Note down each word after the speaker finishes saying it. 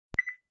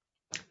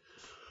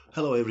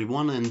Hello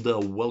everyone and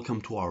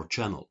welcome to our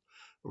channel.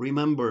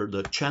 Remember,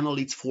 the channel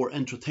is for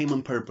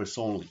entertainment purpose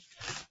only.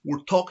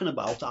 We're talking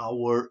about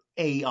our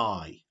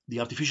AI,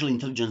 the artificial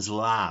intelligence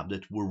lab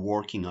that we're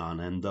working on,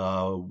 and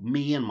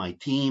me and my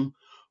team,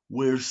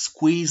 we're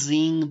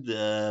squeezing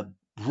the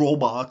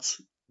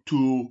robots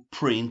to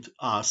print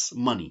us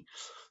money.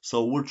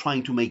 So we're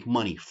trying to make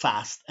money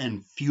fast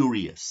and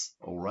furious,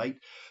 all right?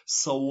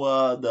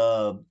 So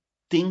the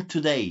thing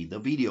today, the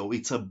video,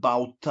 it's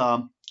about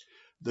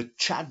the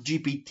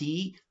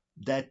ChatGPT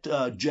that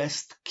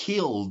just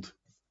killed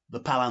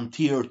the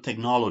Palantir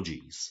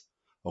Technologies.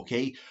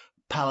 Okay,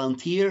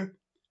 Palantir,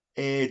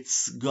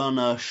 it's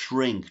gonna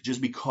shrink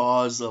just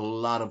because a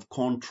lot of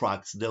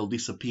contracts they'll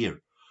disappear.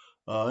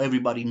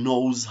 Everybody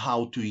knows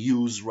how to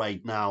use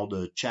right now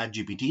the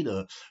ChatGPT,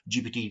 the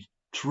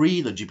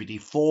GPT-3, the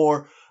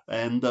GPT-4,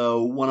 and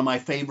one of my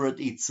favorite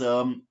it's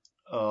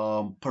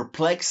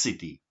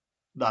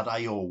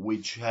Perplexity.io,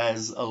 which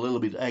has a little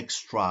bit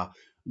extra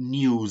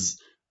news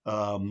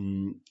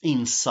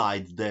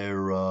inside their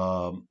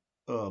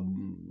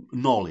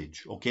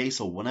knowledge. Okay,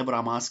 so whenever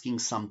I'm asking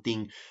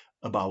something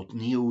about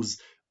news,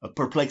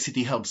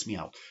 Perplexity helps me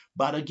out.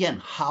 But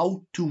again,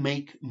 how to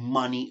make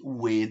money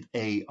with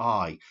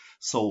AI.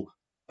 So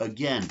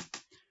again,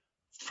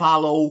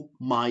 follow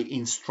my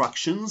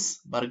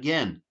instructions. But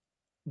again,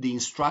 the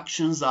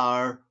instructions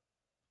are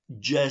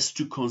just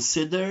to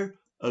consider.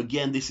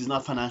 Again, this is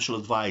not financial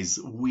advice.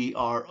 We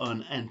are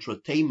an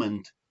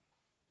entertainment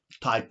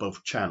type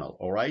of channel,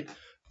 all right?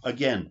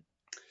 Again,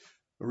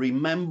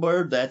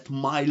 remember that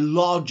my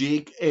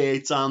logic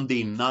is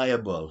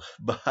undeniable,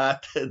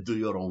 but do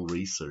your own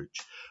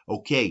research.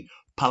 Okay,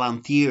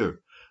 Palantir.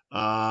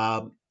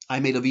 I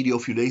made a video a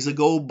few days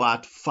ago,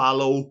 but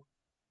follow,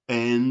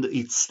 and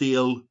it's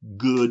still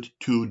good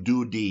to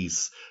do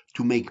these,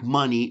 to make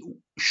money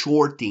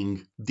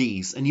shorting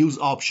these and use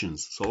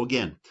options. So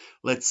again,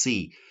 let's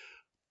see.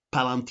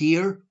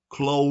 Palantir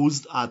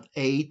closed at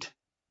 $8.22.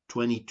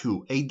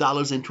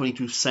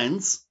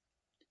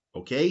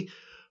 Okay,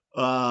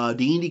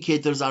 the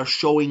indicators are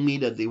showing me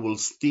that they will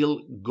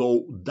still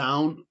go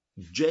down,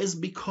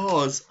 just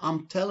because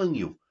I'm telling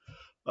you,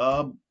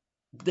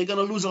 they're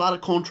gonna lose a lot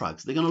of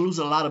contracts, they're gonna lose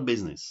a lot of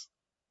business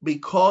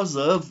because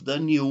of the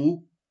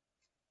new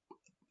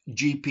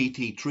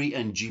GPT-3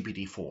 and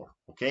GPT-4.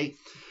 Okay,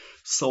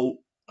 so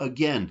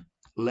again,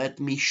 let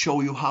me show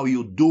you how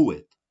you do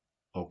it.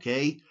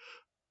 Okay,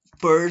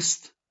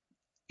 first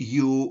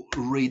you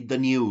read the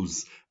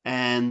news,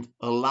 and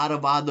a lot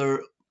of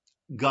other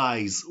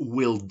guys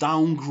will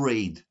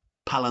downgrade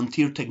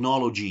Palantir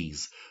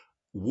Technologies.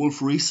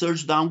 Wolf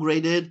Research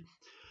downgraded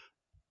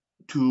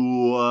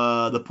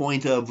to the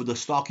point of the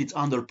stock it's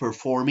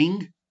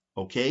underperforming.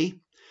 Okay,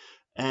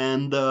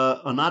 and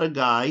another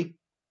guy,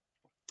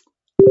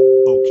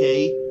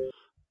 okay,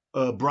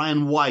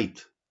 Brian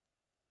White,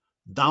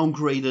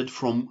 downgraded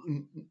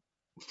from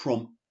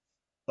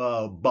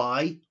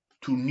buy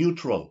to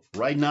neutral.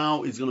 Right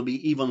now it's going to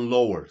be even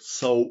lower.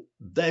 So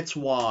that's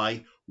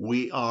why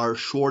we are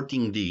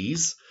shorting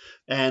these.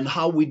 And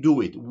how we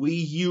do it, we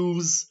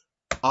use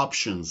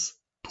options,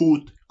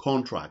 put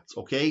contracts.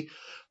 Okay,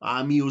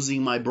 I'm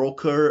using my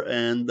broker,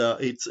 and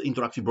it's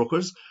Interactive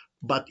Brokers,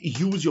 but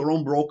use your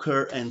own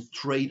broker and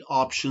trade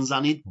options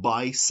on it.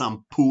 Buy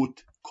some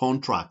put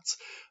contracts.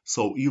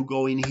 So you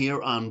go in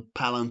here on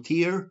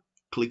Palantir,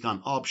 click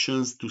on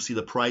options to see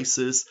the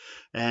prices,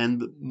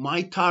 and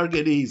my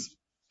target is,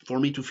 for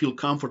me to feel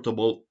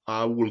comfortable,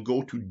 I will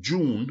go to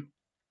June.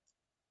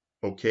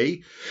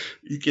 Okay,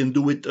 you can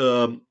do it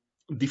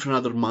different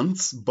other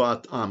months,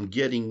 but I'm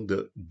getting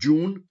the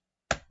June,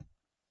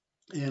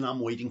 and I'm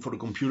waiting for the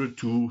computer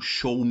to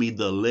show me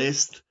the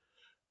list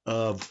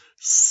of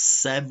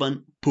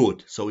 7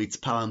 put. So it's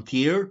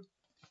Palantir,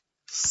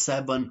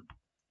 7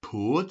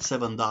 put,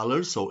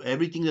 $7. So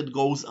everything that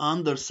goes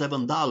under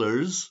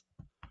 $7,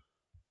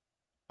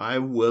 I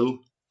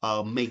will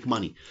make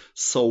money.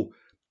 So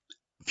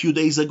a few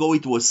days ago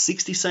it was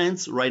 60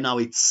 cents, right now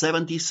it's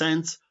 70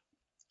 cents.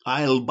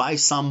 I'll buy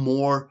some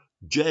more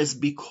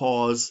just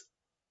because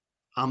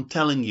I'm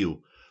telling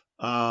you,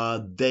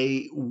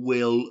 they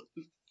will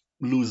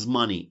lose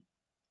money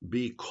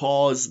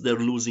because they're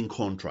losing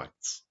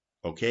contracts.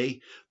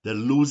 Okay, they're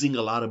losing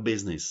a lot of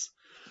business.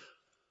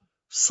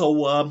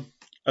 So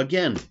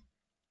again,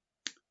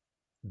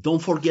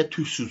 don't forget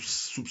to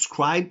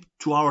subscribe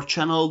to our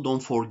channel. Don't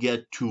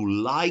forget to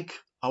like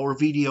our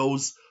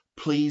videos.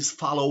 Please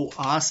follow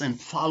us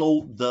and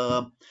follow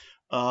the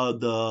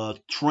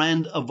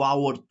trend of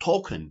our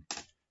token,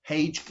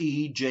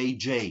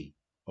 HEJJ.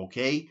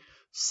 Okay,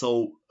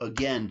 so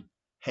again,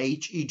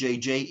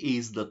 HEJJ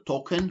is the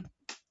token.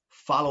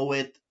 Follow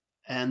it,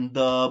 and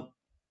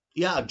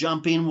yeah,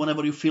 jump in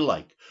whenever you feel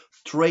like.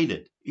 Trade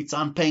it. It's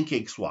on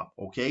PancakeSwap.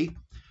 Okay,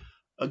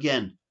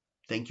 again,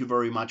 thank you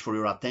very much for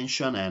your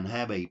attention, and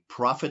have a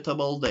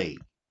profitable day.